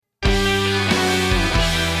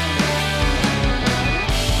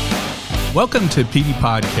Welcome to PD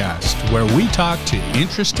Podcast, where we talk to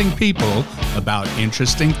interesting people about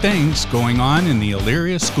interesting things going on in the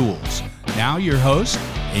Elyria schools. Now your host,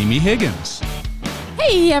 Amy Higgins.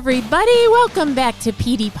 Hey everybody, welcome back to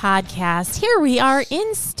PD Podcast. Here we are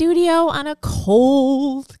in studio on a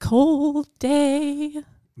cold day.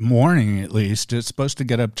 Morning, at least. It's supposed to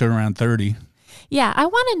get up to around 30. Yeah, I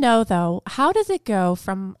want to know though, how does it go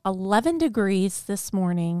from 11 degrees this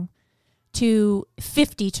morning to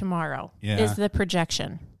 50 tomorrow? Yeah. Is the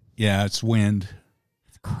projection. Yeah, it's wind.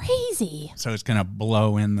 It's crazy. So it's going to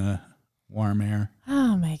blow in the warm air.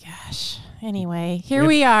 Oh my gosh. Anyway, here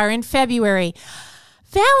we are in February.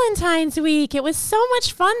 Valentine's week. It was so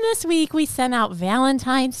much fun this week. We sent out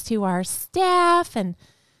Valentines to our staff and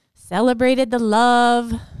celebrated the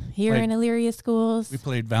love here in Elyria schools. We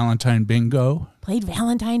played Valentine Bingo. Played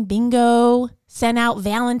Valentine Bingo. Sent out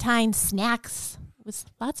Valentine snacks. It was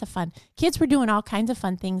lots of fun. Kids were doing all kinds of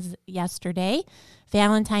fun things yesterday.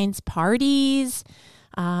 Valentine's parties.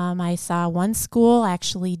 I saw one school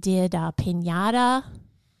actually did a piñata.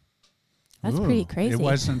 That's pretty crazy. It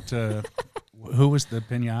wasn't, who was the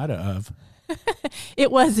piñata of?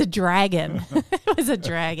 It was a dragon. It was a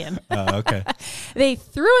dragon. Oh, okay. They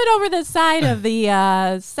threw it over the side of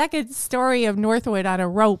the second story of Northwood on a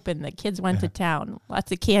rope, and the kids went to town.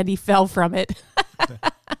 Lots of candy fell from it.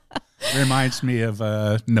 Reminds me of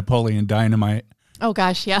Napoleon Dynamite. Oh,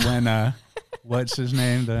 gosh, yeah. When, what's his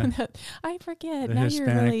name? I forget. The Now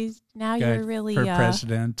Hispanic you're really for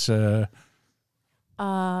president.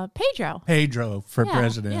 Pedro for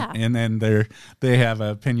president. Yeah. And then they have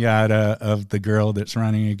a piñata of the girl that's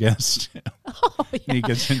running against him. Oh, yeah. He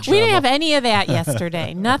gets in trouble. We didn't have any of that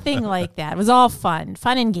yesterday. Nothing like that. It was all fun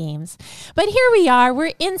and games. But here we are.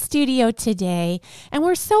 We're in studio today, and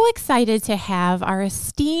we're so excited to have our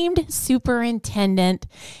esteemed superintendent,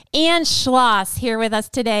 Ann Schloss, here with us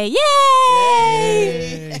today.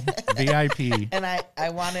 Yay! VIP. And I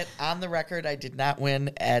want it on the record, I did not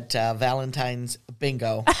win at Valentine's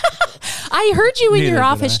Bingo. I heard you in Neither your did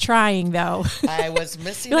office I. trying, though. I was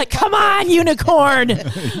missing. You're like, come on, unicorn.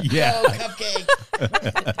 Yeah. Go, cupcake.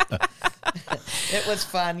 It was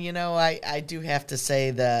fun. You know, I do have to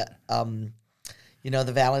say that, the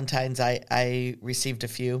Valentines, I received a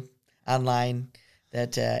few online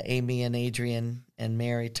that Amy and Adrian and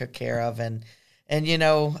Mary took care of. And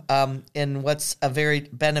in what's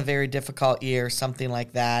been a very difficult year, something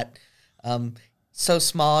like that, so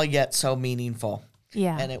small yet so meaningful.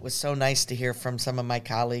 Yeah. And it was so nice to hear from some of my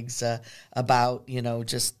colleagues about,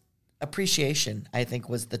 just appreciation, I think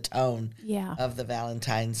was the tone of the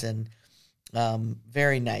Valentines. And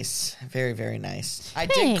very nice. Very, very nice. I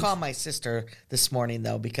did call my sister this morning,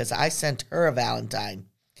 though, because I sent her a Valentine.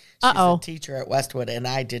 She's a teacher at Westwood, and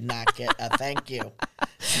I did not get a thank you.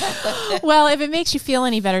 Well, if it makes you feel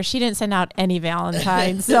any better, she didn't send out any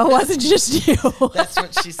Valentines, so it wasn't just you. That's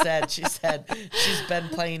what she said. She said she's been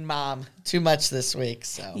playing mom too much this week.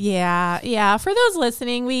 So yeah. For those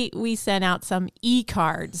listening, we sent out some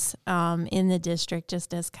e-cards in the district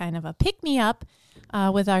just as kind of a pick-me-up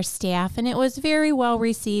with our staff, and it was very well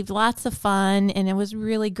received, lots of fun, and it was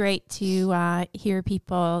really great to hear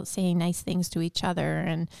people saying nice things to each other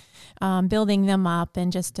and building them up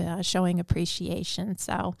and just showing appreciation.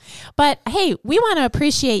 So, but hey, we want to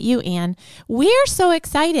appreciate you, Ann. We're so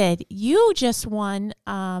excited. You just won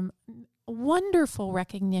wonderful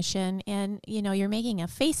recognition, and you're making a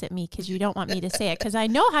face at me because you don't want me to say it, because I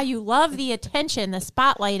know how you love the attention, the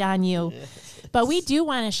spotlight on you. But we do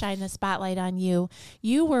want to shine the spotlight on you.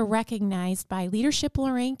 You were recognized by Leadership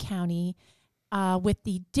Lorain County with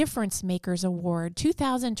the Difference Makers Award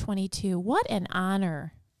 2022. What an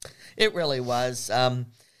honor. It really was.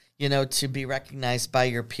 To be recognized by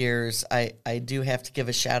your peers, I do have to give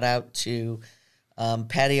a shout out to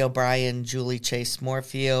Patty O'Brien, Julie Chase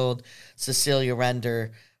Moorfield, Cecilia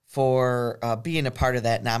Render for being a part of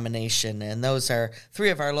that nomination. And those are three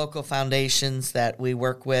of our local foundations that we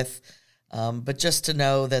work with. But just to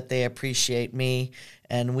know that they appreciate me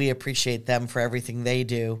and we appreciate them for everything they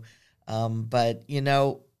do. But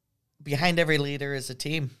behind every leader is a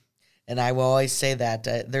team. And I will always say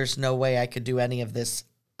that there's no way I could do any of this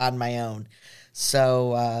on my own.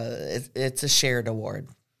 So it's a shared award.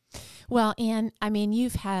 Well, Ann, I mean,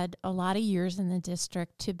 you've had a lot of years in the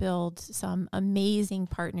district to build some amazing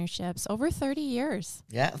partnerships, over 30 years.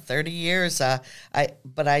 Yeah, 30 years.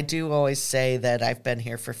 But I do always say that I've been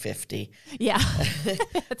here for 50. Yeah,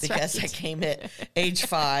 that's because right. I came at age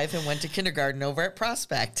 5 and went to kindergarten over at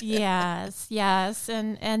Prospect. Yes,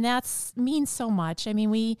 and that means so much. I mean,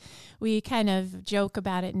 we kind of joke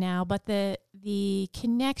about it now, but the the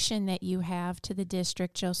connection that you have to the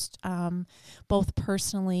district, just both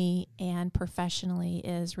personally and professionally,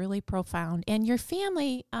 is really profound. And your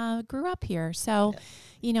family grew up here. So,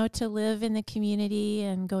 to live in the community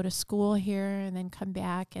and go to school here and then come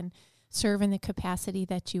back and serve in the capacity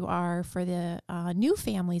that you are for the new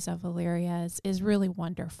families of Elyria is really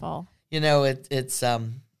wonderful.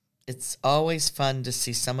 It's always fun to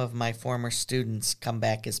see some of my former students come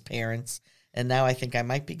back as parents. And now I think I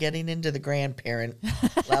might be getting into the grandparent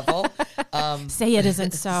level. Say it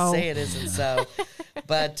isn't so. Say it isn't so.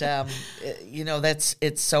 But,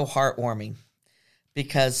 it's so heartwarming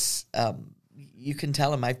because you can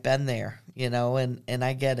tell them I've been there, and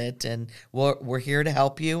I get it. And we're here to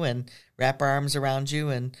help you and wrap our arms around you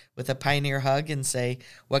and with a pioneer hug and say,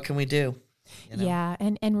 what can we do? Yeah,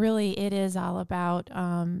 and really it is all about,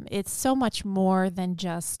 it's so much more than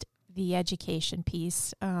just the education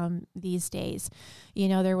piece these days.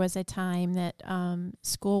 There was a time that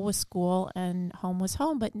school was school and home was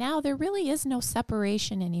home, but now there really is no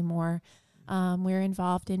separation anymore. We're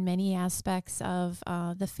involved in many aspects of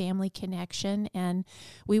the family connection, and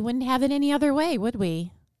we wouldn't have it any other way, would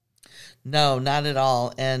we? No, not at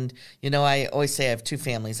all. And, I always say I have two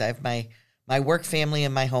families. I have my work family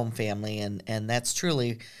and my home family, and that's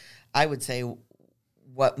truly, I would say,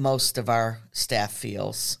 what most of our staff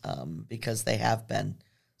feels, because they have been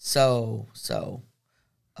so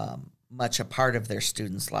much a part of their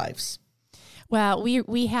students' lives. Well,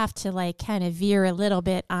 we have to kind of veer a little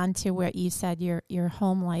bit onto what you said, your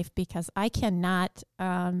home life, because I cannot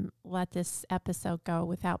let this episode go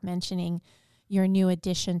without mentioning your new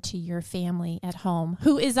addition to your family at home,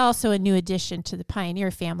 who is also a new addition to the Pioneer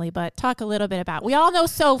family. But talk a little bit about, we all know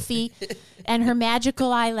Sophie and her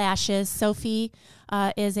magical eyelashes. Sophie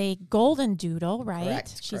is a golden doodle,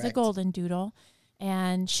 right? She's a golden doodle.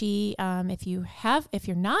 And she, if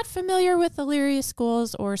you're not familiar with Elyria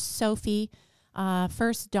Schools or Sophie,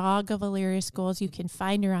 first dog of Elyria Schools, you can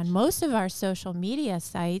find her on most of our social media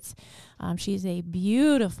sites. She's a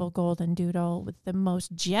beautiful golden doodle with the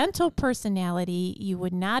most gentle personality. You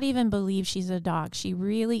would not even believe she's a dog. She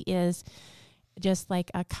really is just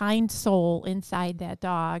like a kind soul inside that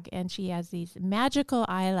dog, and she has these magical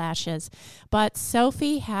eyelashes. But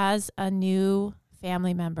Sophie has a new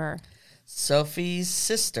family member. Sophie's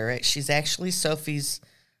sister. She's actually Sophie's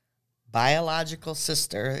biological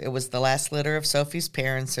sister. It was the last litter of Sophie's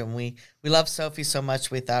parents, and we love Sophie so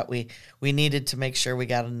much we thought we needed to make sure we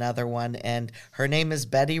got another one, and her name is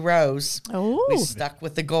Betty Rose. Oh, we stuck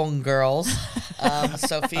with the Golden Girls,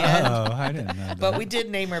 Sophia. I didn't know that. But we did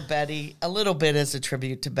name her Betty a little bit as a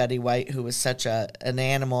tribute to Betty White, who was such an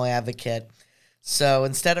animal advocate. So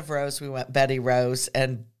instead of Rose, we went Betty Rose,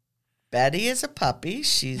 and Betty is a puppy.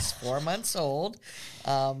 She's 4 months old.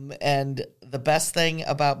 And the best thing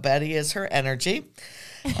about Betty is her energy.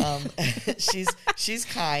 She's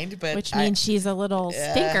kind, but which means she's a little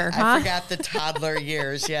stinker, huh? I forgot the toddler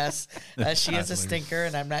years. Yes, she is a stinker,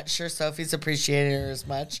 and I'm not sure Sophie's appreciating her as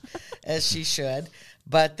much as she should.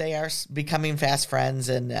 But they are becoming fast friends,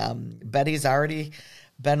 and Betty's already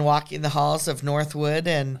been walking the halls of Northwood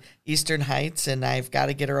and Eastern Heights, and I've got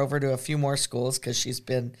to get her over to a few more schools because she's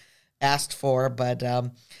been asked for. But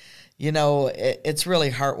it's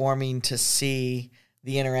really heartwarming to see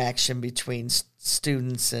the interaction between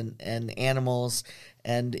students and animals,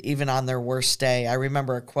 and even on their worst day. I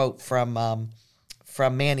remember a quote from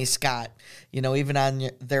Manny Scott. Even on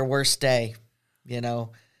their worst day,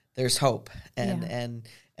 there's hope, and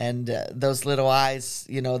those little eyes.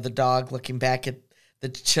 The dog looking back at the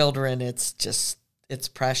children. It's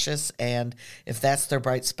precious, and if that's their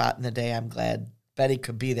bright spot in the day, I'm glad Betty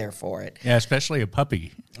could be there for it. Yeah, especially a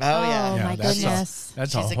puppy. Oh, yeah. Oh, my goodness.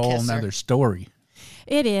 That's a whole nother story.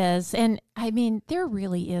 It is. And I mean, there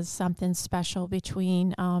really is something special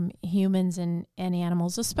between humans and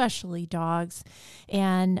animals, especially dogs.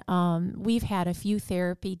 And we've had a few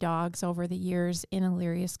therapy dogs over the years in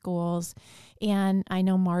Elyria Schools. And I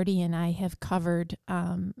know Marty and I have covered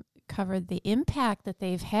the impact that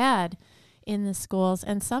they've had in the schools,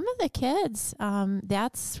 and some of the kids,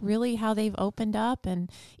 that's really how they've opened up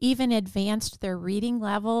and even advanced their reading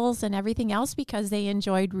levels and everything else, because they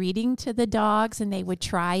enjoyed reading to the dogs. And they would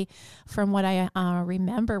try, from what I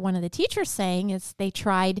remember one of the teachers saying, is they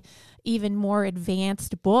tried even more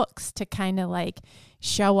advanced books to kind of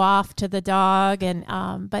show off to the dog. And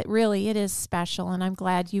but really it is special, and I'm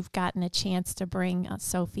glad you've gotten a chance to bring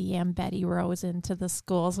Sophie and Betty Rose into the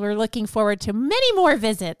schools. We're looking forward to many more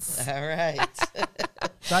visits. All right.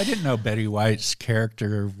 So I didn't know Betty White's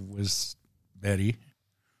character was Betty.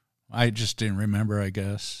 I just didn't remember, I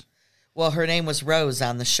guess. Well, her name was Rose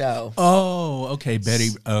on the show. Oh, okay, Betty.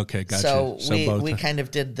 Okay, gotcha. So we kind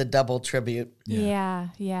of did the double tribute. Yeah.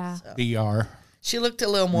 So. BR. She looked a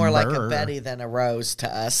little more like a Betty than a Rose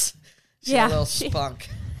to us. She had a little spunk.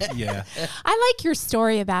 Yeah. I like your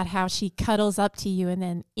story about how she cuddles up to you and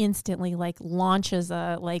then instantly like launches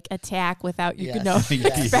a attack without you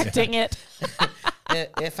expecting it.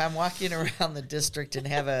 If I'm walking around the district and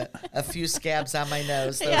have a few scabs on my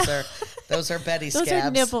nose, those are Betty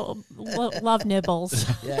scabs. Those are love nibbles.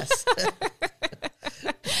 Yes.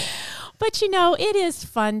 But, it is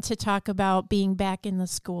fun to talk about being back in the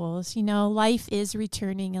schools. Life is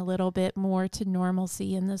returning a little bit more to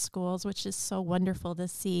normalcy in the schools, which is so wonderful to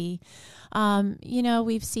see.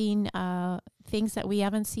 We've seen things that we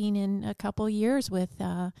haven't seen in a couple years with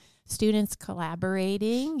students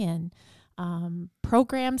collaborating and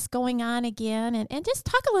programs going on again. And just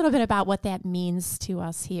talk a little bit about what that means to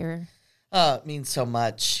us here. It means so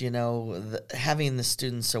much, having the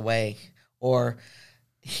students away or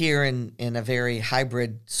here in a very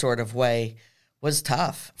hybrid sort of way was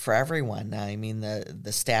tough for everyone. I mean,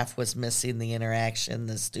 the staff was missing the interaction.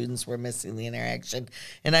 The students were missing the interaction.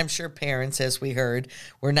 And I'm sure parents, as we heard,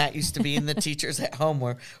 were not used to being the teachers at home.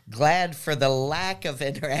 We're glad for the lack of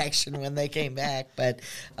interaction when they came back. But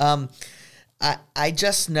I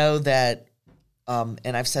just know that,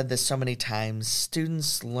 and I've said this so many times,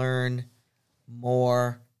 students learn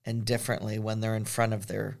more and differently when they're in front of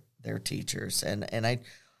their teachers. And I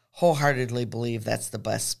wholeheartedly believe that's the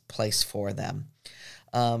best place for them.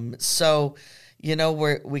 So,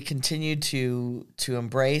 we continue to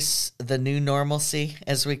embrace the new normalcy,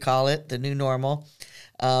 as we call it, the new normal.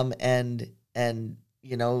 And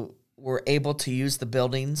we're able to use the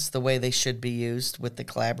buildings the way they should be used with the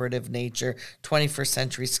collaborative nature, 21st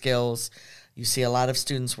century skills. You see a lot of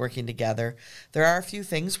students working together. There are a few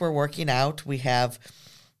things we're working out. We have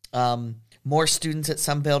more students at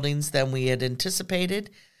some buildings than we had anticipated.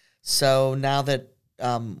 So now that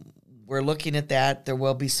we're looking at that, there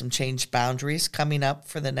will be some changed boundaries coming up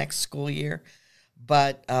for the next school year.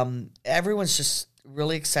 But everyone's just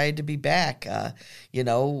really excited to be back.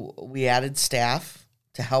 We added staff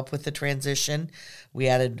to help with the transition. We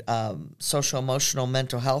added social, emotional,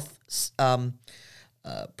 mental health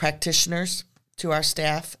practitioners to our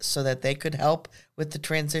staff so that they could help with the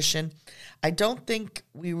transition. I don't think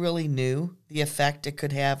we really knew the effect it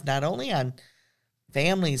could have not only on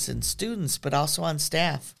families and students, but also on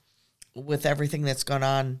staff with everything that's gone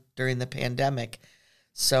on during the pandemic.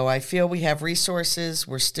 So I feel we have resources.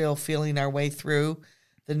 We're still feeling our way through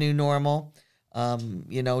the new normal,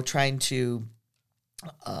 trying to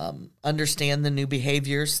understand the new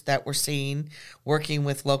behaviors that we're seeing, working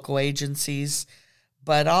with local agencies.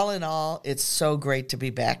 But all in all, it's so great to be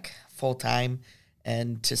back full time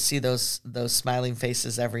and to see those smiling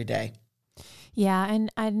faces every day. Yeah,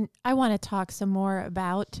 and I want to talk some more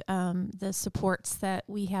about the supports that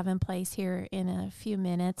we have in place here in a few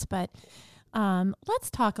minutes, but let's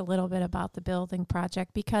talk a little bit about the building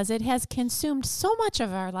project because it has consumed so much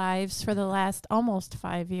of our lives for the last almost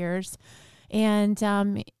 5 years. And,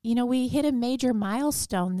 we hit a major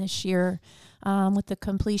milestone this year with the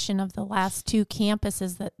completion of the last two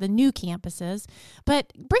campuses, the new campuses.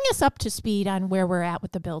 But bring us up to speed on where we're at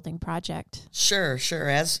with the building project. Sure.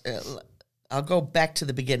 As I'll go back to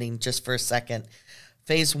the beginning just for a second.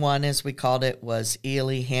 Phase 1, as we called it, was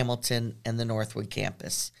Ely, Hamilton, and the Northwood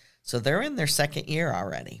campus. So they're in their second year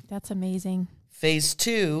already. That's amazing. Phase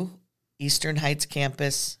 2, Eastern Heights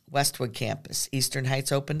campus, Westwood campus. Eastern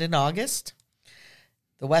Heights opened in August.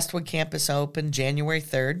 The Westwood campus opened January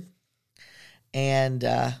 3rd. And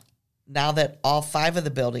now that all 5 of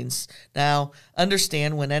the buildings, now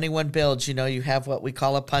understand when anyone builds, you have what we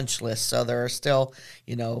call a punch list. So there are still,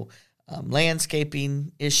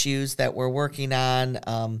 landscaping issues that we're working on,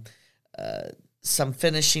 some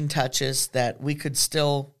finishing touches that we could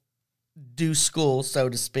still do school, so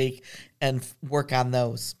to speak, and work on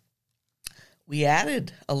those. We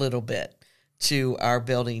added a little bit to our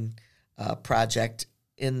building project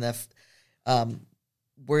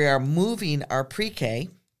we are moving our pre-K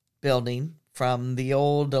building from the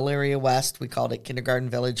old Elyria West, we called it Kindergarten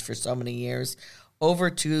Village for so many years, over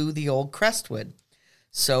to the old Crestwood.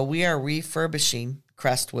 So we are refurbishing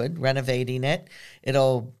Crestwood, renovating it.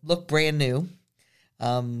 It'll look brand new,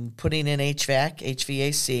 putting in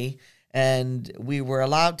HVAC, and we were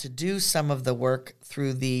allowed to do some of the work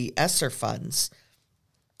through the ESSER funds,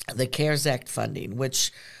 the CARES Act funding,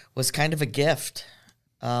 which was kind of a gift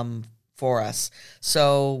for us.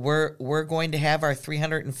 So we're going to have our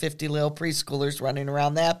 350 little preschoolers running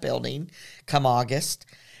around that building come August.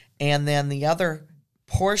 And then the other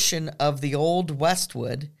portion of the old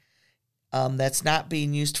Westwood that's not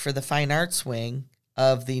being used for the fine arts wing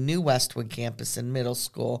of the new Westwood campus and middle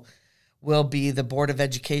school will be the Board of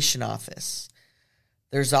Education office.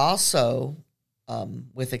 There's also,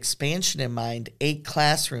 with expansion in mind, 8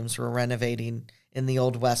 classrooms we're renovating in the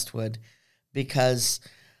old Westwood because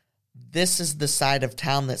this is the side of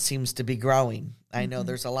town that seems to be growing. I know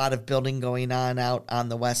there's a lot of building going on out on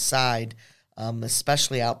the west side,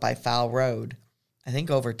 especially out by Fowl Road. I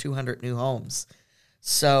think over 200 new homes.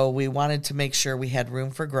 So we wanted to make sure we had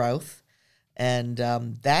room for growth. And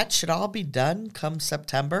that should all be done come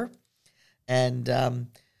September. And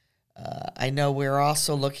I know we're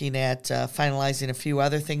also looking at finalizing a few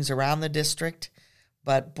other things around the district.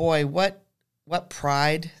 But boy, what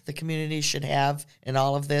pride the community should have in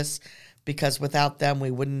all of this, because without them,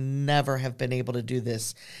 we would never have been able to do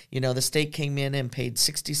this. You know, the state came in and paid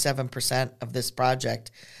 67% of this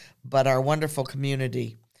project, but our wonderful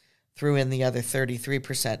community threw in the other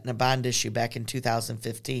 33% in a bond issue back in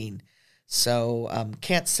 2015. So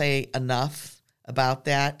can't say enough about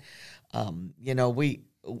that. You know, we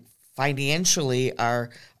financially are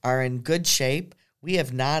in good shape. We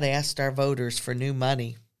have not asked our voters for new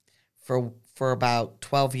money for about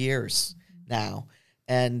 12 years now.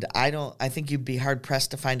 And I think you'd be hard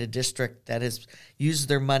pressed to find a district that has used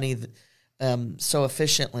their money so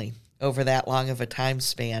efficiently over that long of a time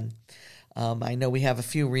span. I know we have a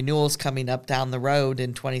few renewals coming up down the road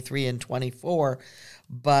in 23 and 24,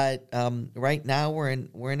 but right now we're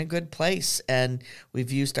in a good place, and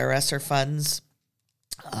we've used our ESSER funds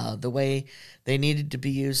the way they needed to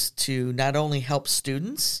be used to not only help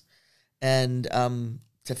students and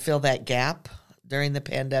to fill that gap during the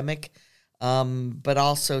pandemic, but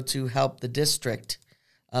also to help the district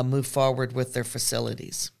move forward with their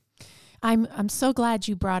facilities. I'm so glad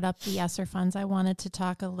you brought up the ESSER funds. I wanted to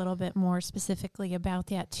talk a little bit more specifically about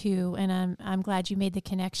that too, and I'm glad you made the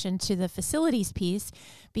connection to the facilities piece,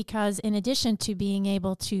 because in addition to being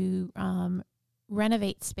able to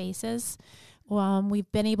renovate spaces,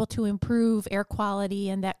 we've been able to improve air quality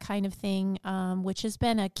and that kind of thing, which has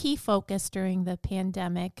been a key focus during the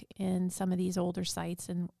pandemic in some of these older sites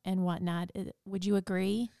and whatnot. Would you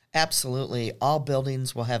agree? Absolutely. All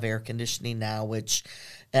buildings will have air conditioning now,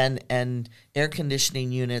 and air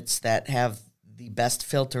conditioning units that have the best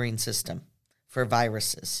filtering system for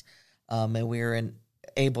viruses. And we're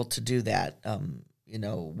able to do that,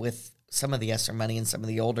 with some of the ESSER money in some of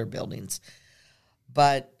the older buildings.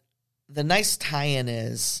 But the nice tie-in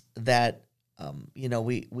is that,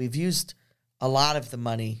 we've used a lot of the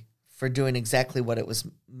money for doing exactly what it was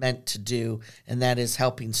meant to do, and that is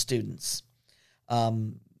helping students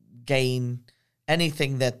gain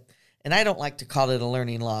anything that, and I don't like to call it a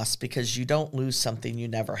learning loss, because you don't lose something you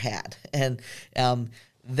never had. And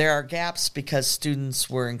there are gaps because students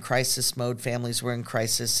were in crisis mode, families were in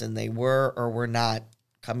crisis, and they were or were not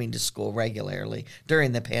coming to school regularly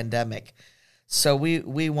during the pandemic. So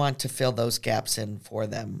we want to fill those gaps in for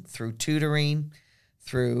them through tutoring,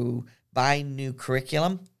 through buying new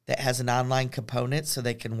curriculum that has an online component so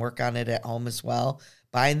they can work on it at home as well,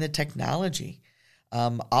 buying the technology.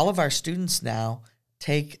 All of our students now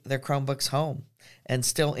take their Chromebooks home and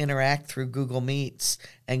still interact through Google Meets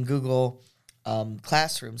and Google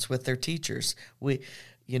Classrooms with their teachers.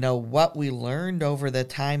 What we learned over the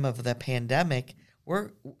time of the pandemic,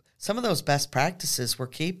 some of those best practices we're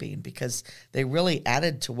keeping because they really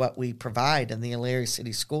added to what we provide in the Elyria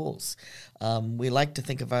City Schools. We like to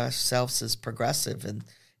think of ourselves as progressive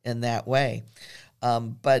in that way.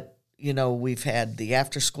 But we've had the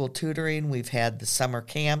after-school tutoring, we've had the summer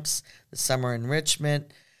camps, the summer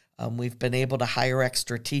enrichment. We've been able to hire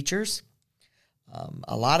extra teachers,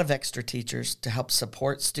 a lot of extra teachers to help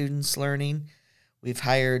support students' learning. We've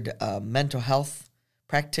hired mental health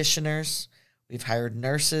practitioners. We've hired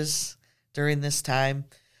nurses during this time.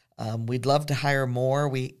 We'd love to hire more.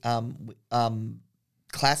 We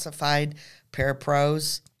classified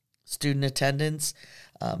parapros, student attendants.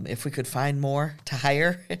 If we could find more to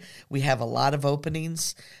hire, we have a lot of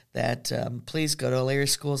openings that please go to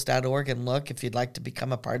ElyriaSchools.org and look if you'd like to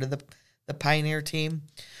become a part of the Pioneer team.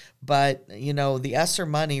 But, the ESSER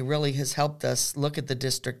money really has helped us look at the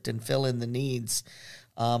district and fill in the needs.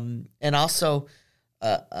 And also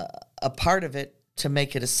a part of it to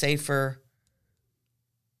make it a safer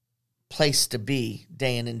place to be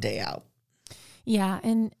day in and day out. Yeah,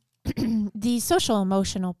 and the social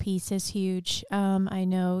emotional piece is huge. I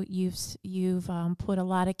know you've put a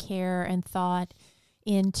lot of care and thought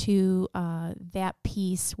into that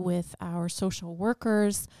piece with our social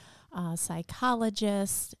workers,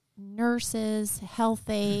 psychologists, nurses, health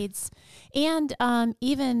aides, and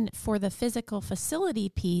even for the physical facility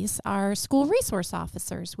piece, our school resource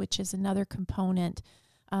officers, which is another component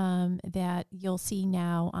that you'll see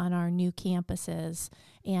now on our new campuses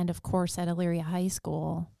and, of course, at Elyria High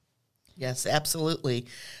School. Yes, absolutely.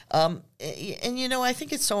 And, I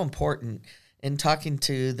think it's so important in talking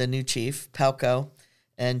to the new chief, Pelko,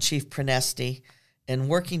 and Chief Prenesti, and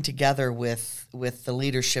working together with the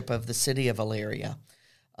leadership of the city of Elyria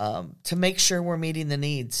to make sure we're meeting the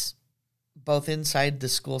needs, both inside the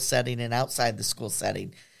school setting and outside the school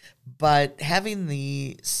setting. But having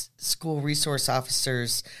the school resource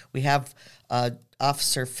officers, we have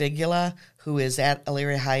Officer Figula, who is at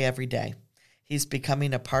Elyria High every day. He's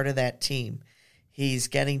becoming a part of that team. He's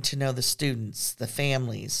getting to know the students, the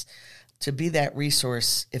families, to be that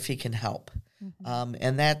resource if he can help. Mm-hmm.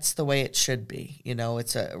 And that's the way it should be.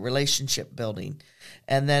 It's a relationship building.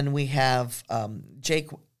 And then we have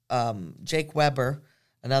Jake Weber,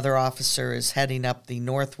 another officer, is heading up the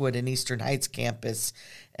Northwood and Eastern Heights campus.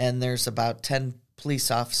 And there's about 10 police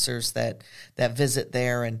officers that visit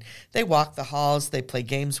there. And they walk the halls. They play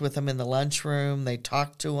games with them in the lunchroom. They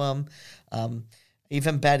talk to them.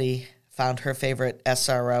 Even Betty found her favorite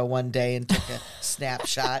SRO one day and took a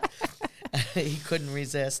snapshot. He couldn't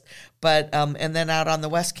resist. But and then out on the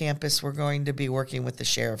West Campus, we're going to be working with the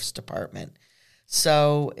Sheriff's Department.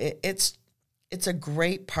 So it's a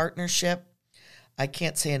great partnership. I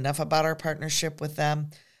can't say enough about our partnership with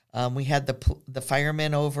them. We had the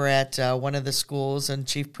firemen over at one of the schools and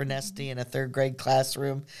Chief Prenesti in a third grade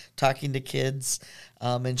classroom talking to kids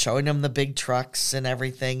and showing them the big trucks and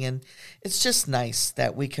everything. And it's just nice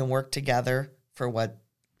that we can work together for what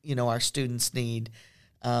our students need.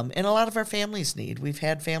 And a lot of our families need. We've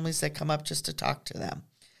had families that come up just to talk to them.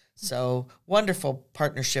 So wonderful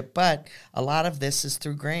partnership, but a lot of this is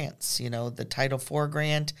through grants. The Title IV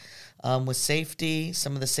grant with safety,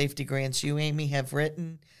 some of the safety grants you, Amy, have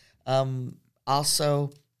written.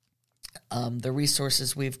 Also, the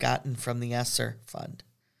resources we've gotten from the ESSER fund.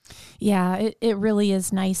 Yeah, it really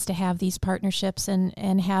is nice to have these partnerships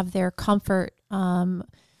and have their comfort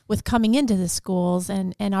with coming into the schools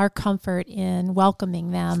and our comfort in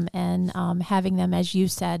welcoming them and having them, as you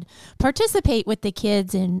said, participate with the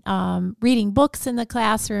kids in reading books in the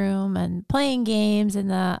classroom and playing games in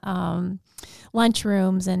the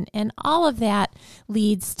lunchrooms. And all of that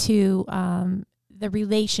leads to the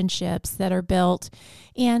relationships that are built.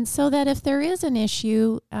 And so that if there is an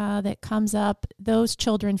issue that comes up, those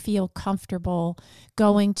children feel comfortable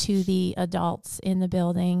going to the adults in the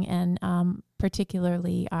building and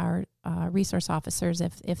particularly our resource officers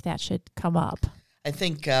if that should come up. I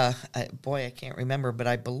think, I can't remember, but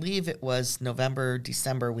I believe it was November,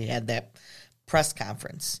 December, we had that press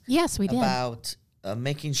conference. Yes, we did. About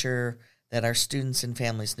making sure that our students and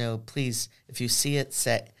families know, please, if you see it,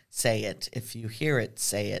 say it. If you hear it,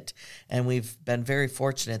 say it. And we've been very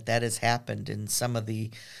fortunate that has happened in some of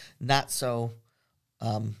the not so,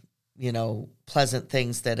 pleasant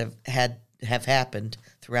things that have happened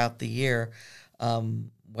throughout the year,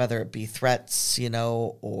 whether it be threats,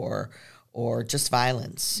 or just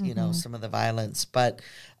violence, mm-hmm. Some of the violence. But,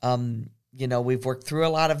 we've worked through a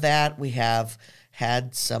lot of that. We have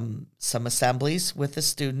had some assemblies with the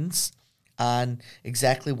students on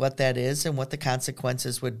exactly what that is and what the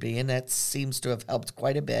consequences would be, and that seems to have helped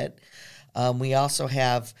quite a bit. We also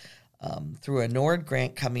have, through a NORD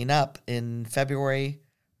grant coming up in February,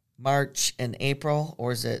 March, and April,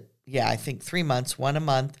 or is it, I think 3 months, one a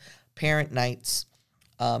month, parent nights,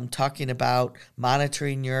 talking about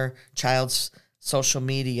monitoring your child's social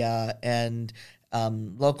media and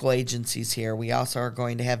local agencies here. We also are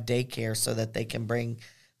going to have daycare so that they can bring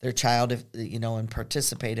their child, and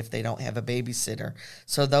participate if they don't have a babysitter.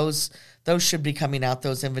 So those should be coming out,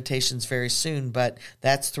 those invitations, very soon, but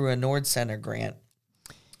that's through a NORD Center grant.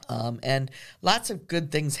 And lots of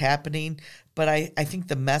good things happening, but I think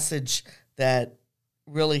the message that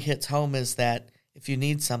really hits home is that if you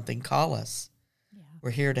need something, call us. Yeah. We're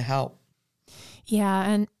here to help.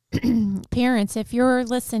 Yeah, and parents, if you're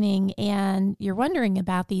listening and you're wondering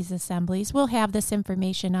about these assemblies, we'll have this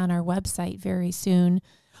information on our website very soon,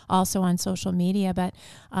 also on social media, but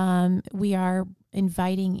we are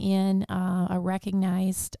inviting in a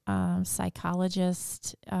recognized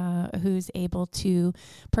psychologist who's able to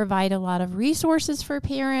provide a lot of resources for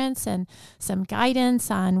parents and some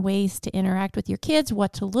guidance on ways to interact with your kids,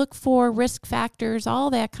 what to look for, risk factors, all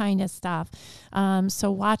that kind of stuff.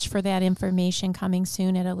 So watch for that information coming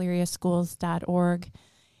soon at ElyriaSchools.org.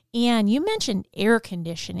 And you mentioned air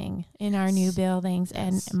conditioning in our new buildings,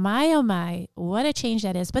 and my, oh my, what a change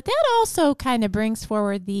that is. But that also kind of brings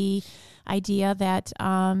forward the idea that,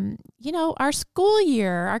 our school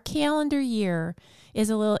year, our calendar year is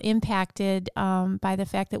a little impacted by the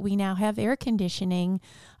fact that we now have air conditioning.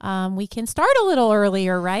 We can start a little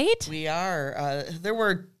earlier, right? We are. There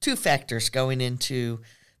were two factors going into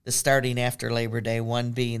the starting after Labor Day,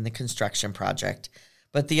 one being the construction project,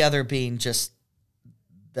 but the other being just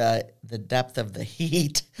the depth of the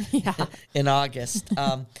heat in August.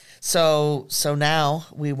 So now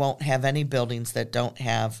we won't have any buildings that don't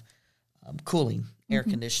have cooling, air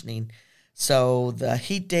conditioning. So the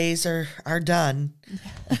heat days are done.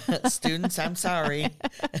 Students, I'm sorry.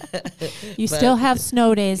 You still have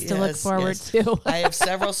snow days to look forward to. I have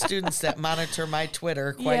several students that monitor my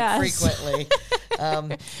Twitter quite frequently.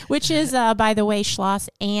 Which is, by the way, Schloss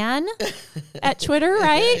Ann at Twitter,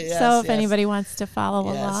 right? So if anybody wants to follow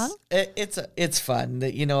along. It's fun.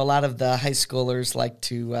 A lot of the high schoolers like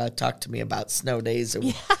to talk to me about snow days.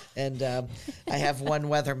 And I have one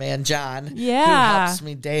weatherman, John, who helps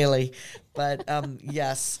me daily. But one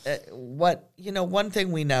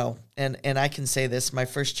thing we know, and I can say this, my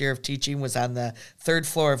first year of teaching was on the third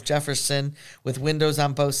floor of Jefferson with windows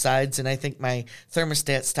on both sides, and I think my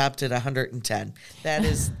thermostat stopped at 110. That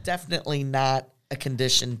is definitely not a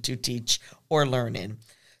condition to teach or learn in.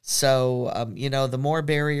 So, the more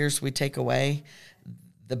barriers we take away,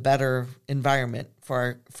 the better environment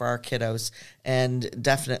for our kiddos. And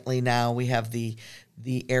definitely now we have the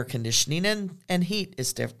air conditioning and heat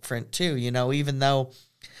is different too. Even though,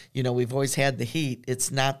 we've always had the heat,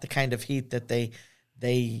 it's not the kind of heat that they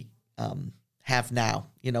have now,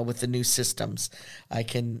 with the new systems. I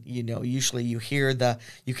can, usually you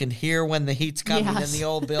can hear when the heat's coming in the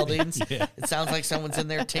old buildings. It sounds like someone's in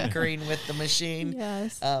there tinkering with the machine.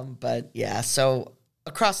 Yes. So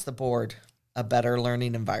across the board, a better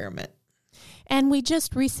learning environment. And we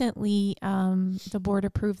just recently, the board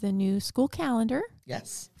approved the new school calendar.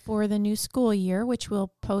 Yes. For the new school year, which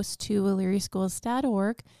we'll post to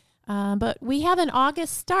illyriaschools.org. But we have an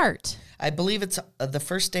August start. I believe it's the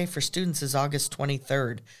first day for students is August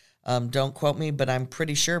 23rd. Don't quote me, but I'm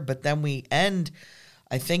pretty sure. But then we end,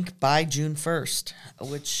 I think, by June 1st,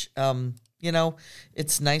 which,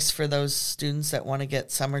 it's nice for those students that want to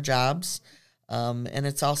get summer jobs. And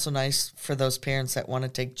it's also nice for those parents that want to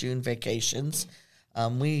take June vacations.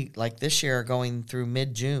 We, like this year, are going through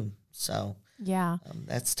mid-June. So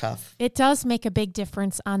that's tough. It does make a big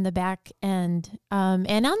difference on the back end. And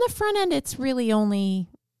on the front end, it's really only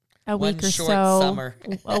a week or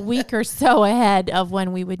so ahead of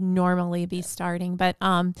when we would normally be starting. But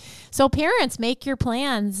so parents, make your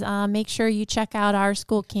plans. Make sure you check out our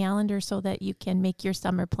school calendar so that you can make your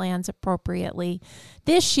summer plans appropriately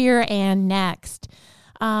this year and next.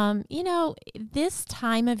 This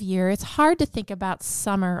time of year, it's hard to think about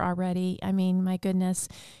summer already. I mean, my goodness,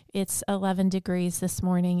 it's 11 degrees this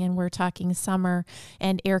morning and we're talking summer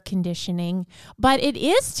and air conditioning. But it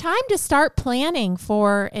is time to start planning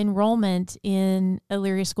for enrollment in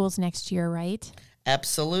Elyria schools next year, right?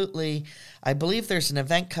 Absolutely. I believe there's an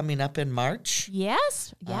event coming up in March.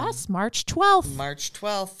 Yes, March 12th. March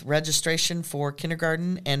 12th, registration for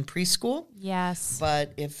kindergarten and preschool. Yes.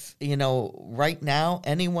 But if, right now,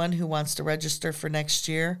 anyone who wants to register for next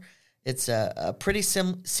year, it's a pretty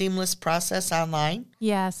seamless process online.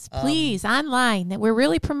 Yes, please, online. We're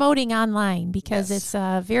really promoting online because it's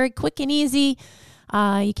very quick and easy.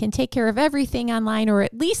 You can take care of everything online or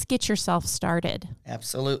at least get yourself started.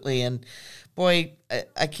 Absolutely. And boy,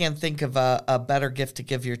 I can't think of a better gift to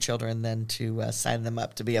give your children than to sign them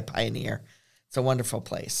up to be a pioneer. It's a wonderful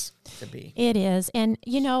place to be. It is. And,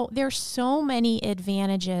 there's so many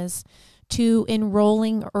advantages to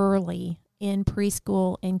enrolling early in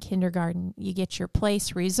preschool and kindergarten. You get your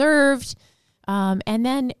place reserved. And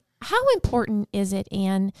then how important is it,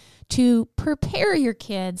 Ann, to prepare your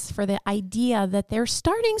kids for the idea that they're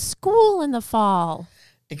starting school in the fall?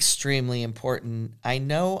 Extremely important. I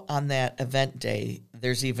know on that event day,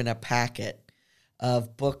 there's even a packet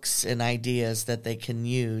of books and ideas that they can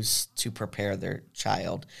use to prepare their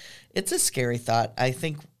child. It's a scary thought. I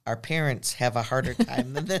think our parents have a harder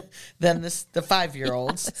time than the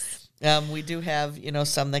 5-year-olds. Yes. We do have,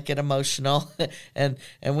 some that get emotional, and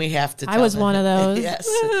we have to. I was one of those. Yes,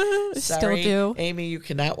 sorry, still do. Amy, you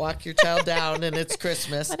cannot walk your child down, and it's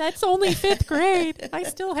Christmas. But that's only 5th grade. I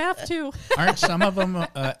still have to. Aren't some of them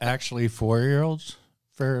actually 4-year-olds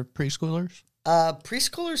for preschoolers?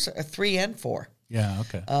 Preschoolers are 3 and 4. Yeah.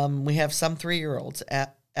 Okay. We have some 3-year-olds.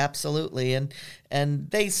 Absolutely, and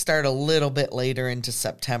they start a little bit later into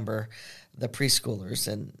September, the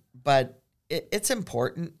preschoolers, but it's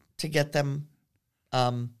important to get them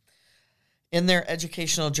in their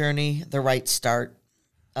educational journey the right start.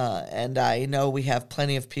 And I know we have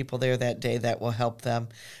plenty of people there that day that will help them.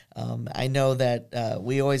 I know that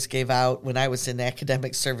we always gave out, when I was in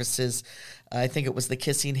academic services, I think it was the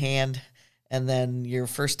kissing hand, and then your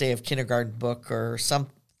first day of kindergarten book or some.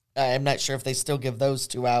 I'm not sure if they still give those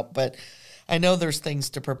two out, but I know there's things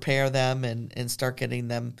to prepare them and start getting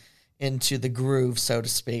them into the groove, so to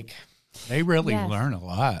speak. They really learn a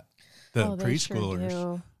lot, the preschoolers.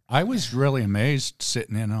 Sure, I was really amazed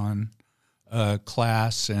sitting in on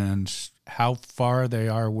class and how far they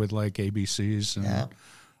are with like ABCs and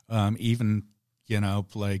even,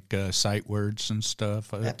 like sight words and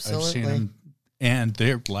stuff. Absolutely. I've seen them, and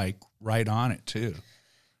they're like right on it too.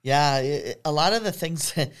 Yeah, a lot of the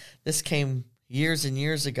things, this came years and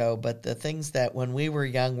years ago, but the things that when we were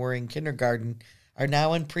young were in kindergarten are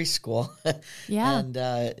now in preschool. Yeah. And,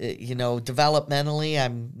 developmentally,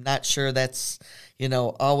 I'm not sure that's,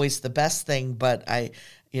 always the best thing, but I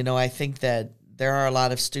think that there are a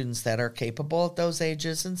lot of students that are capable at those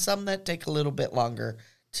ages and some that take a little bit longer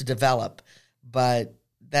to develop. But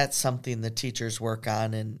that's something the teachers work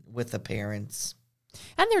on and with the parents.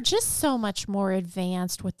 And they're just so much more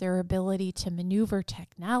advanced with their ability to maneuver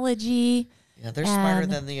technology. Yeah, they're smarter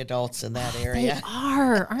than the adults in that area. They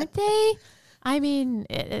are, aren't they? I mean,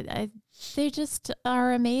 they just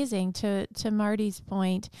are amazing. To Marty's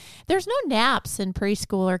point, there's no naps in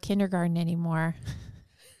preschool or kindergarten anymore.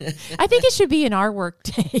 I think it should be in our work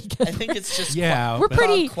day. I think it's just we're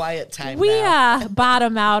pretty quiet time. We now.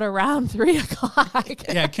 Bottom out around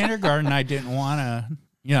 3:00. Yeah, kindergarten. I didn't want to.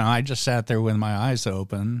 I just sat there with my eyes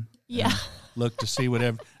open. Yeah, looked to see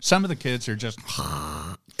whatever. Some of the kids are just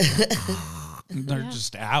they're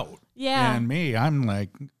just out. Yeah, and me, I'm like,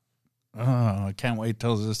 oh, I can't wait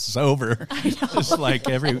till this is over. I know. It's like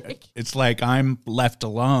it's like I'm left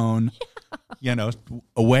alone.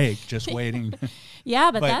 Awake, just waiting.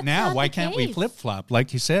 Yeah, but that's now, not why the can't case. we flip flop?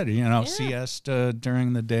 Like you said, siesta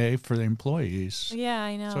during the day for the employees. Yeah,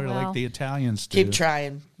 I know. Sort of like the Italians do. Keep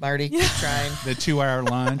trying, Marty. Keep trying. The 2-hour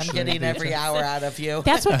lunch. I'm getting every hour out of you.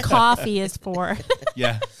 That's what coffee is for.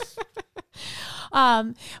 Yeah.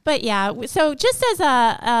 But yeah, so just as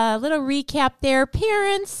a little recap there,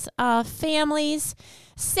 parents, families,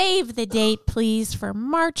 save the date, please, for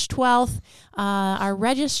March 12th. Our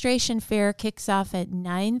registration fair kicks off at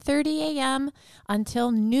 9:30 a.m.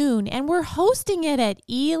 until noon, and we're hosting it at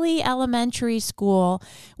Ely Elementary School,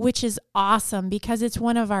 which is awesome because it's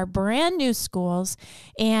one of our brand new schools.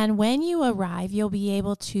 And when you arrive, you'll be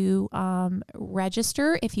able to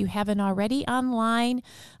register if you haven't already online.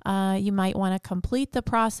 You might want to complete the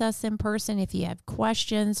process in person if you have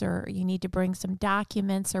questions or you need to bring some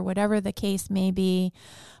documents or whatever the case may be.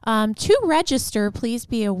 To register, please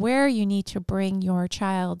be aware you need to bring your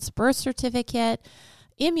child's birth certificate,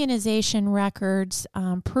 immunization records,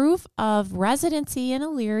 proof of residency in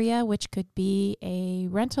Elyria, which could be a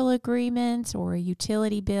rental agreement or a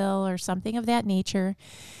utility bill or something of that nature.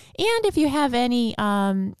 And if you have any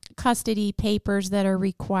custody papers that are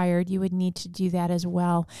required, you would need to do that as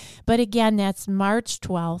well. But again, that's March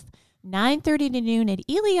 12th. 9:30 to noon at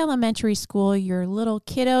Ely Elementary School. Your little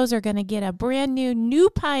kiddos are going to get a brand new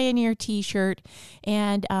Pioneer t-shirt,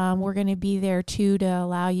 and we're going to be there too to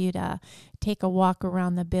allow you to take a walk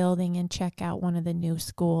around the building and check out one of the new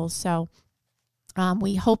schools. So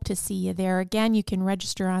we hope to see you there. Again, you can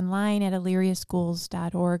register online at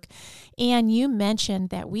elyriaschools.org. And you mentioned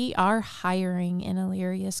that we are hiring in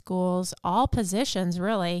Elyria schools, all positions,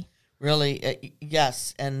 really. Really,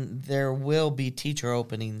 yes, and there will be teacher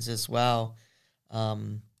openings as well,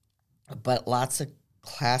 but lots of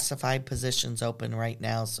classified positions open right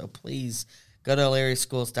now, so please go to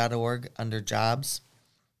elyriaschools.org under jobs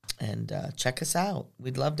and check us out.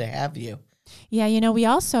 We'd love to have you. Yeah, we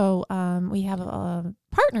also we have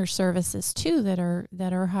partner services too that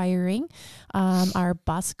are hiring. Our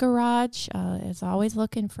bus garage is always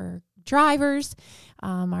looking for drivers.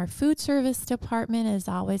 Our food service department is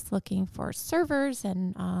always looking for servers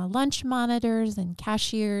and lunch monitors and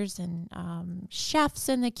cashiers and chefs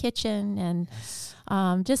in the kitchen and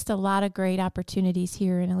just a lot of great opportunities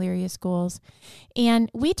here in Elyria Schools. And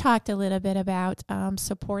we talked a little bit about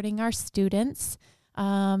supporting our students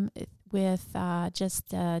with just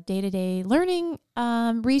day-to-day learning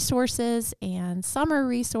resources and summer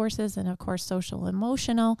resources and, of course, social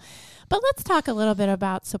emotional. But let's talk a little bit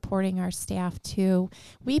about supporting our staff, too.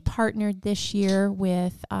 We partnered this year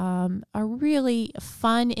with a really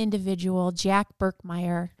fun individual, Jack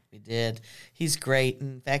Berkmeyer. We did. He's great.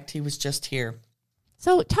 In fact, he was just here.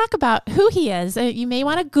 So talk about who he is. You may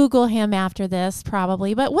want to Google him after this,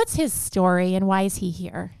 probably, but what's his story and why is he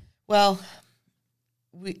here? Well,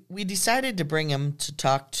 we decided to bring him to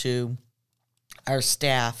talk to our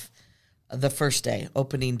staff the first day,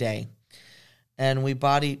 opening day. And we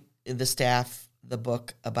bought the staff the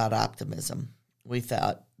book about optimism. We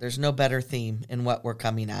thought there's no better theme in what we're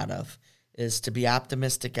coming out of, is to be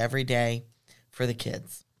optimistic every day for the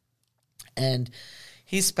kids. And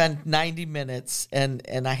he spent 90 minutes, and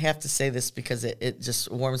I have to say this because it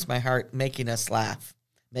just warms my heart, making us laugh,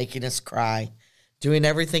 making us cry, doing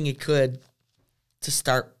everything he could to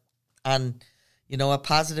start on, a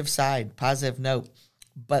positive side, positive note.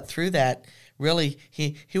 But through that, really,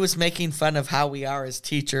 he was making fun of how we are as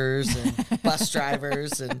teachers and bus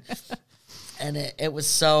drivers, and it was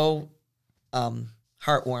so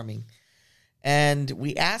heartwarming. And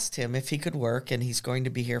we asked him if he could work, and he's going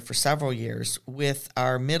to be here for several years, with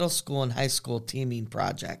our middle school and high school teaming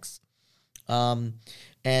projects.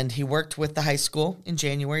 And he worked with the high school in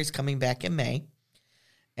January. He's coming back in May.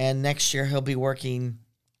 And next year he'll be working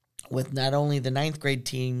with not only the 9th grade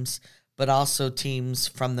teams, but also teams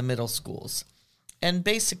from the middle schools. And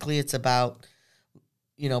basically it's about,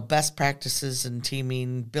 best practices and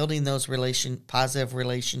teaming, building those positive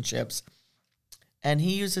relationships. And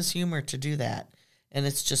he uses humor to do that. And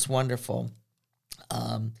it's just wonderful.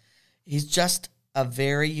 He's just a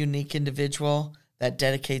very unique individual that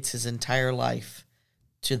dedicates his entire life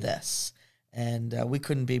to this. And we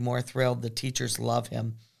couldn't be more thrilled. The teachers love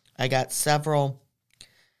him. I got several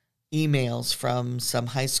emails from some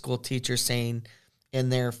high school teachers saying in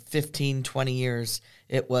their 15, 20 years,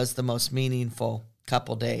 it was the most meaningful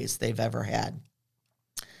couple days they've ever had.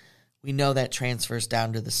 We know that transfers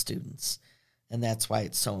down to the students. And that's why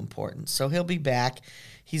it's so important. So he'll be back.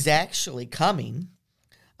 He's actually coming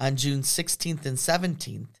on June 16th and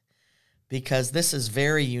 17th because this is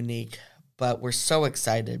very unique, but we're so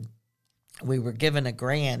excited. We were given a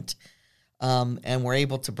grant, and we're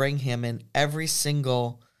able to bring him in every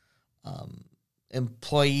single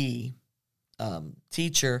employee,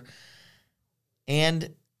 teacher, and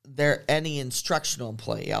any instructional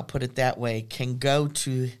employee, I'll put it that way, can go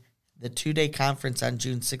to the 2-day conference on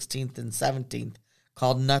June 16th and 17th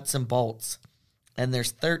called Nuts and Bolts. And there's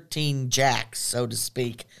 13 jacks, so to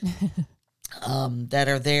speak, that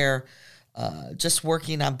are there just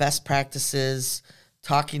working on best practices,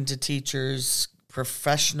 talking to teachers,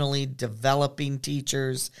 professionally developing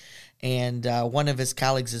teachers. And one of his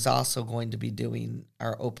colleagues is also going to be doing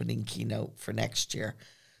our opening keynote for next year.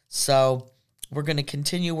 So we're going to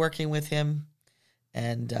continue working with him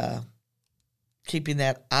and keeping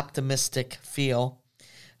that optimistic feel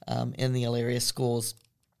in the Elyria schools.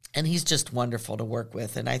 And he's just wonderful to work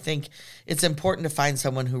with. And I think it's important to find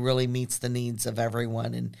someone who really meets the needs of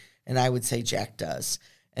everyone. And I would say Jack does.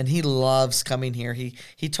 And he loves coming here.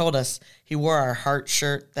 He told us he wore our heart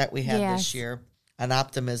shirt that we had this year on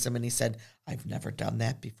optimism. And he said, I've never done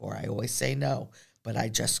that before. I always say no, but I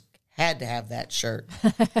just had to have that shirt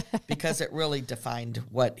because it really defined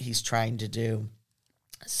what he's trying to do.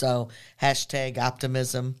 So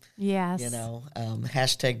 #optimism. Yes.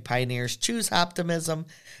 #pioneers choose optimism.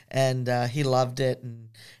 And he loved it.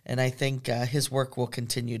 And I think his work will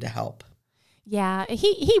continue to help. Yeah,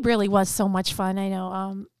 he really was so much fun. I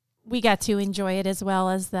know we got to enjoy it as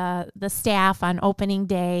well as the staff on opening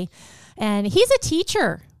day. And he's a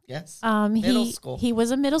teacher. Yes. Middle school. He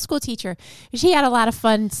was a middle school teacher. She had a lot of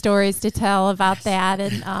fun stories to tell about that.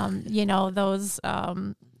 And, those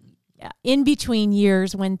in between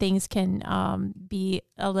years when things can be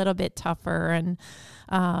a little bit tougher and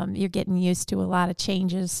you're getting used to a lot of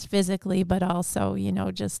changes physically, but also,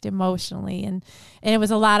 just emotionally. And it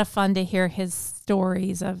was a lot of fun to hear his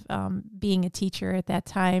stories of being a teacher at that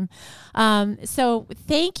time. So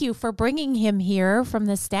thank you for bringing him here from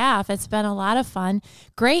the staff. It's been a lot of fun.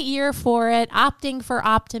 Great year for it. Opting for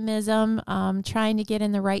optimism, trying to get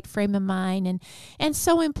in the right frame of mind and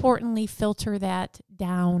so importantly, filter that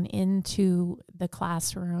down into the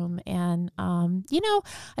classroom. And,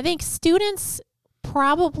 I think students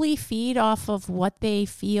probably feed off of what they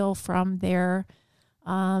feel from their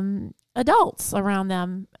adults around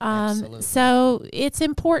them. So it's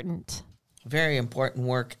important. Very important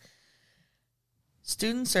work.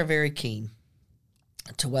 Students are very keen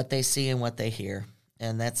to what they see and what they hear,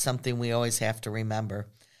 and that's something we always have to remember.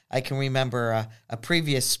 I can remember a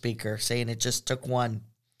previous speaker saying it just took one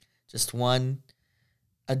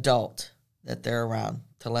adult that they're around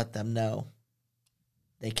to let them know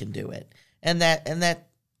they can do it. And that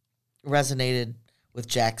resonated with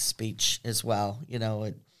Jack's speech as well.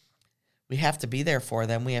 We have to be there for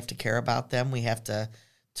them. We have to care about them. We have to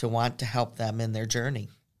want to help them in their journey.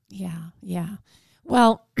 Yeah.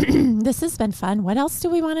 Well, this has been fun. What else do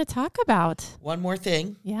we want to talk about? One more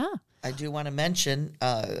thing. Yeah. I do want to mention,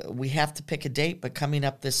 we have to pick a date, but coming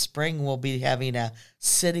up this spring, we'll be having a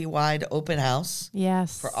citywide open house.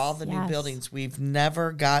 Yes. For all the new buildings. We've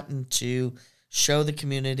never gotten to show the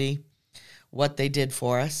community what they did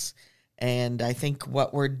for us. And I think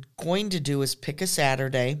what we're going to do is pick a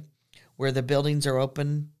Saturday where the buildings are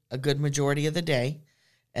open a good majority of the day,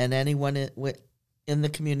 and anyone in the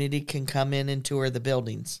community can come in and tour the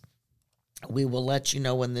buildings. We will let you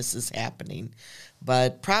know when this is happening,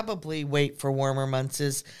 but probably wait for warmer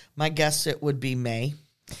months. My guess it would be May.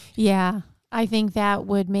 Yeah, I think that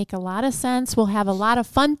would make a lot of sense. We'll have a lot of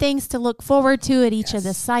fun things to look forward to at each of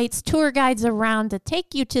the sites, tour guides around to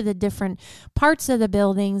take you to the different parts of the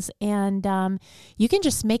buildings, and you can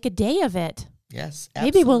just make a day of it. Yes,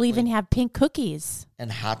 absolutely. Maybe we'll even have pink cookies. And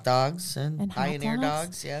hot dogs and Pioneer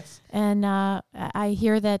dogs, yes. And I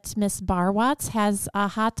hear that Miss Barwatz has a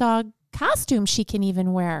hot dog costume she can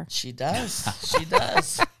even wear. She does. She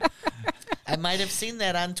does. I might have seen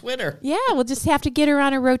that on Twitter. Yeah, we'll just have to get her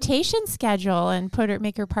on a rotation schedule and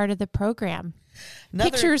make her part of the program.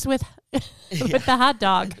 Pictures with with the hot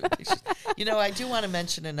dog. I do want to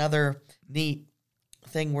mention another neat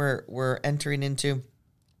thing we're entering into.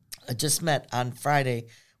 I just met on Friday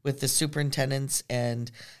with the superintendents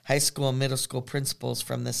and high school and middle school principals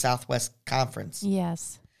from the Southwest Conference.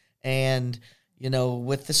 Yes. And,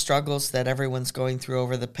 with the struggles that everyone's going through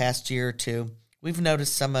over the past year or two, we've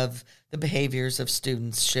noticed some of the behaviors of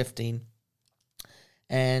students shifting.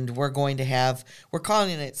 And we're calling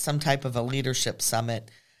it some type of a leadership summit.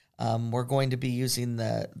 We're going to be using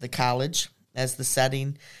the college as the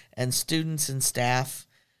setting, and students and staff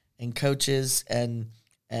and coaches and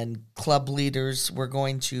club leaders. We're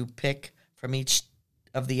going to pick from each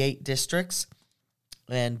of the 8 districts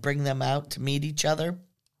and bring them out to meet each other.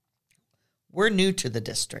 We're new to the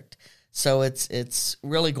district, so it's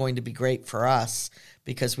really going to be great for us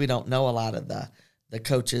because we don't know a lot of the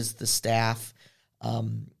coaches, the staff,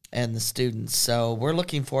 and the students. So we're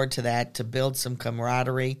looking forward to that, to build some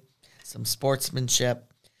camaraderie, some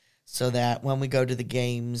sportsmanship, so that when we go to the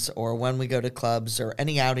games or when we go to clubs or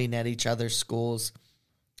any outing at each other's schools,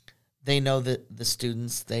 they know that the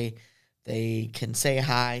students, they can say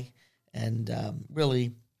hi and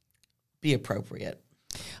really be appropriate.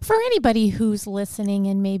 For anybody who's listening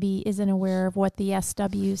and maybe isn't aware of what the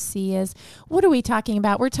SWC is, what are we talking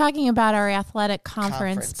about? We're talking about our athletic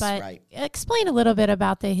conference, but right. Explain a little bit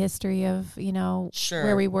about the history of, Sure.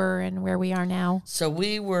 where we were and where we are now. So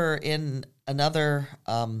we were in another,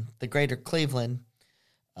 the Greater Cleveland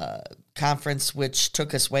conference, which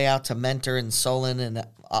took us way out to Mentor and Solon and,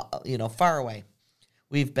 far away.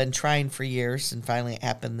 We've been trying for years, and finally it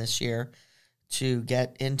happened this year, to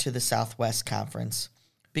get into the Southwest Conference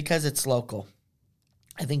because it's local.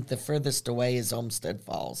 I think the furthest away is Olmsted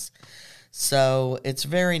Falls. So it's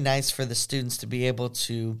very nice for the students to be able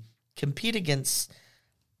to compete against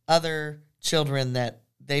other children that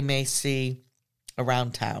they may see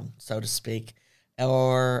around town, so to speak,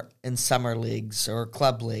 or in summer leagues or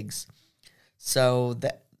club leagues. So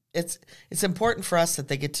that it's important for us that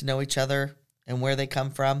they get to know each other and where they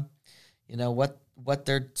come from, what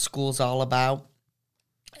their school's all about,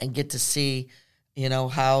 and get to see,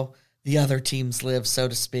 how the other teams live, so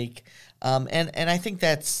to speak. And I think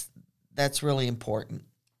that's really important.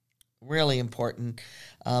 Really important.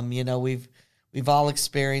 We've all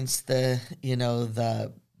experienced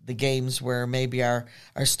the games where maybe our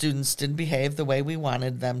students didn't behave the way we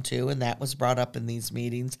wanted them to, and that was brought up in these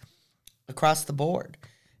meetings across the board.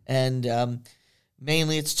 And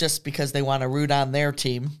mainly it's just because they want to root on their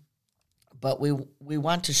team. But we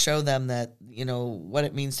want to show them that, what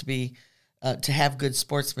it means to be, to have good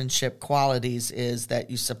sportsmanship qualities is that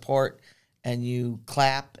you support and you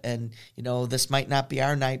clap and, this might not be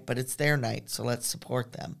our night, but it's their night. So let's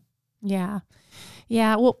support them. Yeah.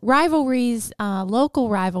 Yeah. Well, rivalries, local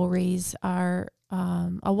rivalries are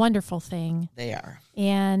a wonderful thing. They are.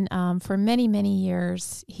 And for many, many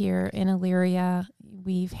years here in Elyria,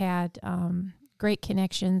 we've had great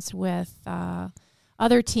connections with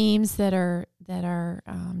other teams that are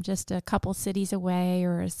just a couple cities away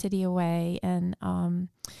or a city away, and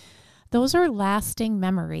those are lasting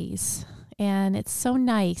memories. And it's so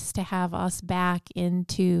nice to have us back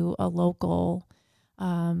into a local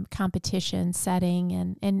competition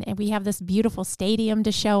setting, and we have this beautiful stadium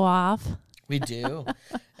to show off. We do.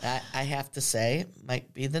 I have to say, it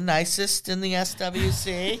might be the nicest in the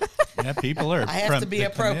SWC. Yeah, people are. I have to be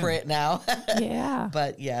appropriate now. Yeah.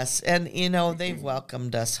 But yes, and they've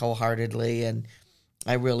welcomed us wholeheartedly, and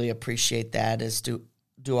I really appreciate that, as do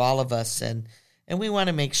all of us, and we want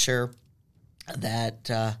to make sure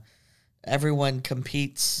that everyone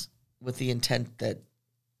competes with the intent that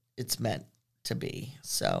it's meant to be.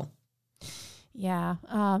 So. Yeah.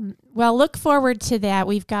 Well, look forward to that.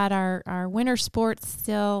 We've got our winter sports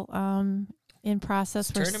still in process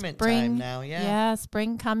It's for tournament spring time now. Yeah,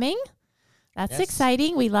 spring coming. That's Yes.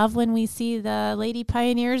 exciting. We love when we see the Lady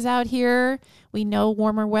Pioneers out here. We know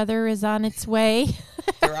warmer weather is on its way.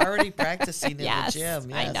 They're already practicing in Yes, the gym.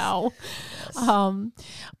 Yes. I know. Yes.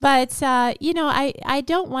 But I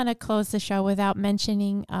don't want to close the show without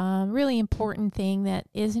mentioning a really important thing that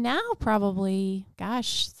is now probably,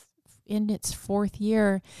 in its 4th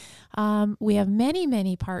year. We have many,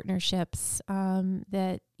 many partnerships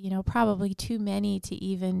that, probably too many to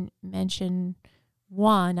even mention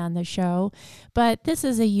one on the show. But this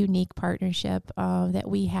is a unique partnership that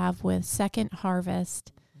we have with Second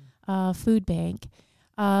Harvest Food Bank.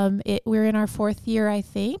 We're in our 4th year, I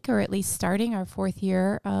think, or at least starting our 4th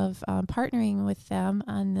year of partnering with them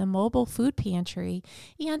on the mobile food pantry.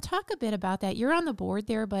 Ian, talk a bit about that. You're on the board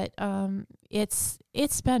there, but it's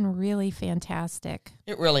been really fantastic.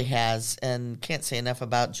 It really has, and can't say enough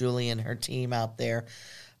about Julie and her team out there.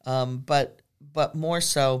 But more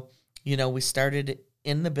so, we started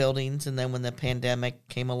in the buildings, and then when the pandemic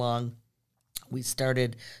came along, we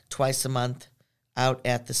started twice a month out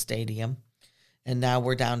at the stadium. And now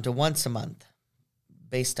we're down to once a month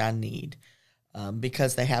based on need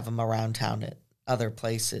because they have them around town at other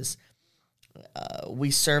places. We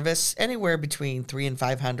service anywhere between 300 and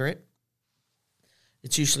 500.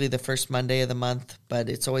 It's usually the first Monday of the month, but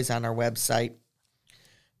it's always on our website.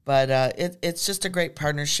 But it's just a great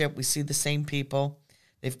partnership. We see the same people.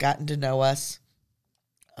 They've gotten to know us.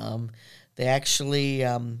 They actually,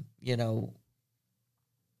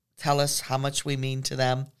 tell us how much we mean to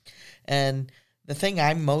them. And the thing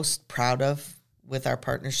I'm most proud of with our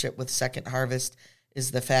partnership with Second Harvest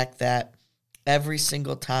is the fact that every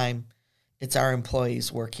single time it's our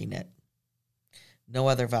employees working it. No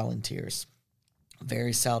other volunteers.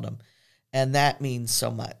 Very seldom. And that means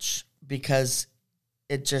so much because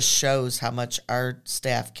it just shows how much our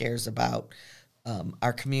staff cares about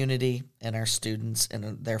our community and our students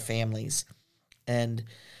and their families. And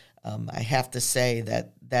I have to say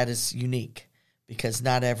that is unique because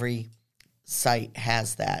not every site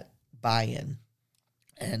has that buy-in.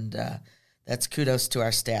 And that's kudos to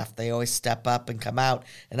our staff. They always step up and come out.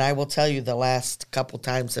 And I will tell you the last couple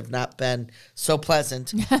times have not been so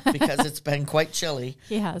pleasant because it's been quite chilly.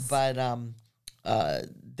 Yes. But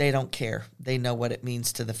they don't care. They know what it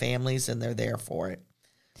means to the families, and they're there for it.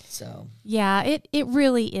 So yeah, it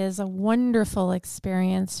really is a wonderful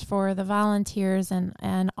experience for the volunteers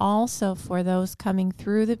and also for those coming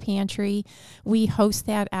through the pantry. We host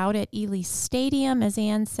that out at Ely Stadium. As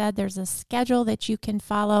Ann said, there's a schedule that you can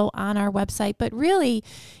follow on our website. But really,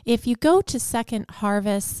 if you go to Second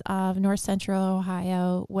Harvest of North Central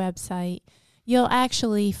Ohio website, you'll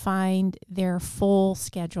actually find their full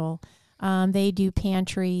schedule. They do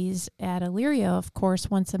pantries at Elyria, of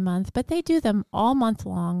course, once a month, but they do them all month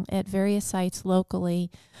long at various sites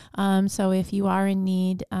locally. So if you are in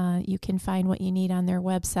need, you can find what you need on their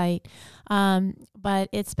website. But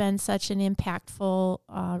it's been such an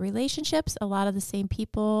impactful relationships. A lot of the same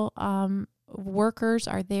people, workers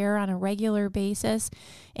are there on a regular basis,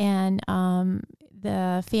 and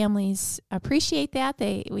the families appreciate that.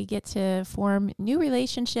 We get to form new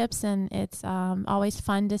relationships, and it's always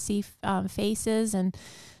fun to see faces and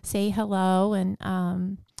say hello.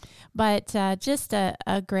 And but just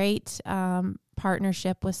a great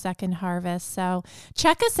partnership with Second Harvest. So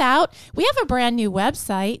check us out. We have a brand new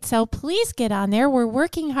website, so please get on there. We're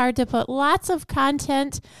working hard to put lots of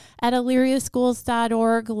content at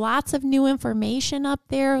ElyriaSchools.org, lots of new information up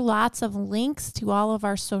there, lots of links to all of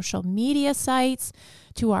our social media sites,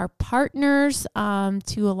 to our partners, to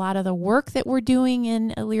a lot of the work that we're doing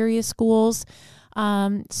in Elyria Schools.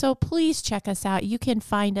 So please check us out. You can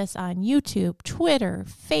find us on YouTube, Twitter,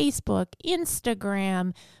 Facebook,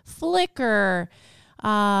 Instagram, Flickr,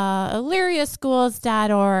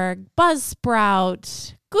 ElyriaSchools.org,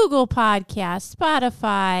 Buzzsprout, Google Podcasts,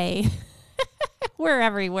 Spotify. We're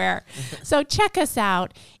everywhere. So check us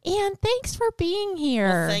out. And thanks for being here.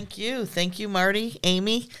 Well, thank you. Thank you, Marty.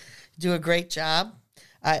 Amy, do a great job.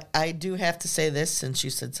 I do have to say this since you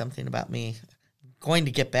said something about me. Going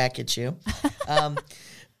to get back at you.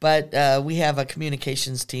 But we have a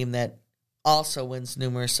communications team that also wins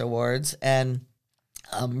numerous awards and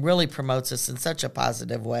really promotes us in such a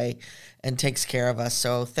positive way and takes care of us.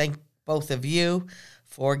 So thank both of you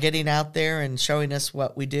for getting out there and showing us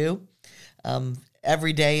what we do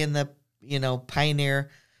every day in the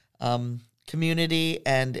Pioneer community,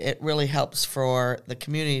 and it really helps for the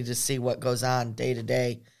community to see what goes on day to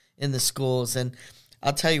day in the schools. And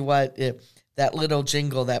I'll tell you what, that little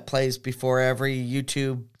jingle that plays before every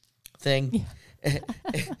YouTube thing. Yeah.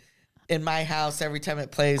 In my house, every time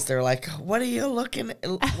it plays, they're like, "What are you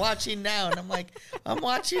watching now?" And I'm like, "I'm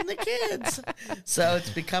watching the kids." So it's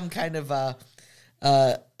become kind of a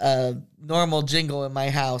normal jingle in my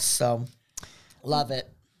house. So love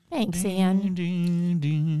it. Thanks, Ann.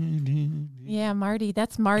 Yeah, Marty.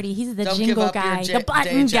 That's Marty. He's the jingle guy, the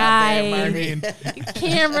button guy,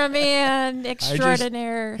 cameraman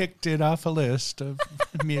extraordinaire. I just picked it off a list of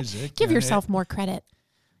music. Give yourself more credit.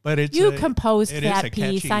 But you composed that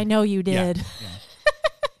piece. I know you did. Yeah.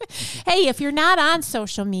 Hey, if you're not on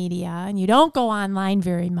social media and you don't go online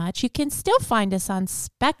very much, you can still find us on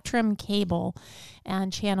Spectrum Cable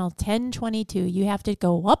and channel 1022. You have to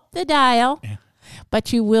go up the dial. Yeah.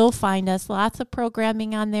 But you will find us. Lots of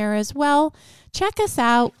programming on there as well. Check us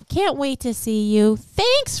out. Can't wait to see you.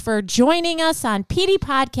 Thanks for joining us on PD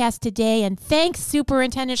Podcast today. And thanks,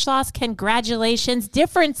 Superintendent Schloss. Congratulations,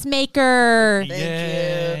 difference maker.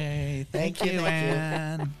 Thank you. Thank you,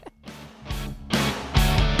 Ann.